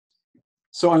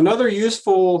So another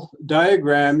useful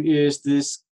diagram is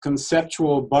this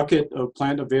conceptual bucket of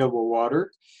plant available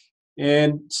water.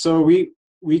 And so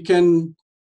we can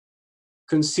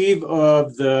conceive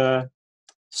of the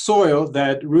soil,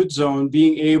 that root zone,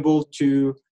 being able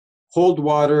to hold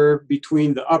water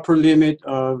between the upper limit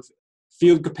of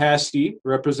field capacity,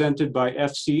 represented by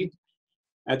FC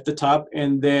at the top,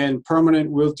 and then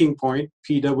permanent wilting point,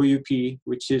 PWP,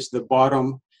 which is the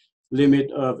bottom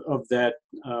limit of that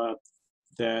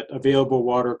available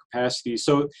water capacity.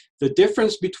 So the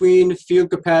difference between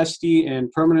field capacity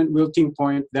and permanent wilting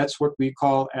point, that's what we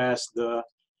call as the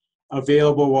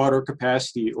available water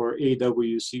capacity, or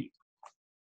AWC.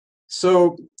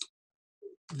 So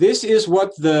this is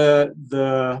what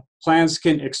the plants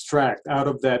can extract out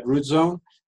of that root zone.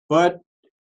 But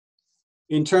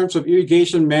in terms of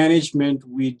irrigation management,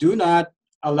 we do not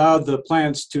allow the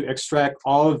plants to extract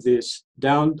all of this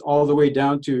down, all the way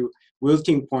down to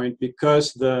wilting point,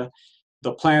 because the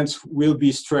plants will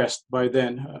be stressed by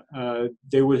then.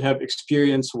 They would have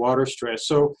experienced water stress.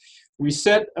 So we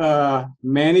set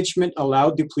management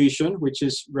allowed depletion, which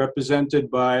is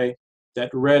represented by that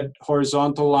red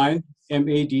horizontal line,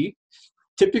 MAD.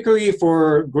 Typically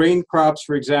for grain crops,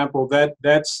 for example,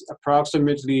 that's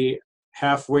approximately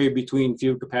halfway between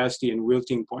field capacity and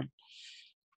wilting point.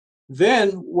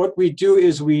 Then what we do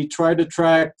is we try to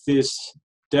track this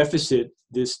deficit,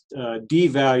 this D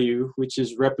value, which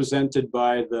is represented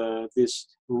by this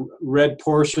red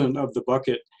portion of the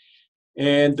bucket.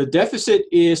 And the deficit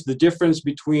is the difference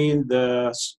between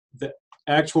the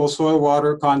actual soil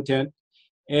water content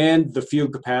and the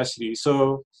field capacity.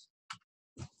 So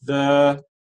the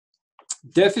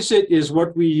deficit is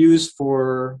what we use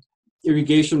for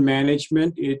irrigation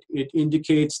management. It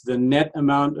indicates the net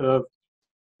amount of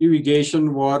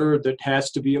irrigation water that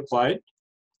has to be applied.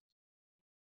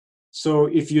 So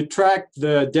if you track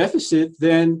the deficit,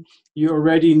 then you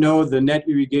already know the net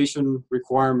irrigation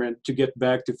requirement to get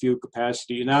back to field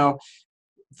capacity. Now,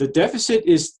 the deficit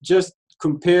is just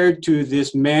compared to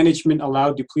this management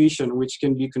allowed depletion, which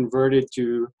can be converted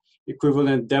to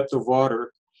equivalent depth of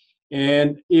water.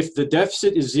 And if the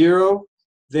deficit is 0,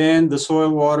 then the soil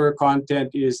water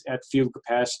content is at field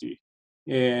capacity,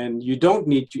 and you don't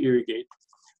need to irrigate.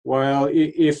 While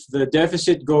if the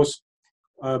deficit goes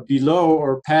below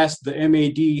or past the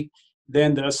MAD,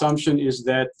 then the assumption is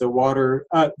that the water,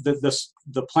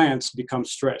 the plants become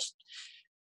stressed.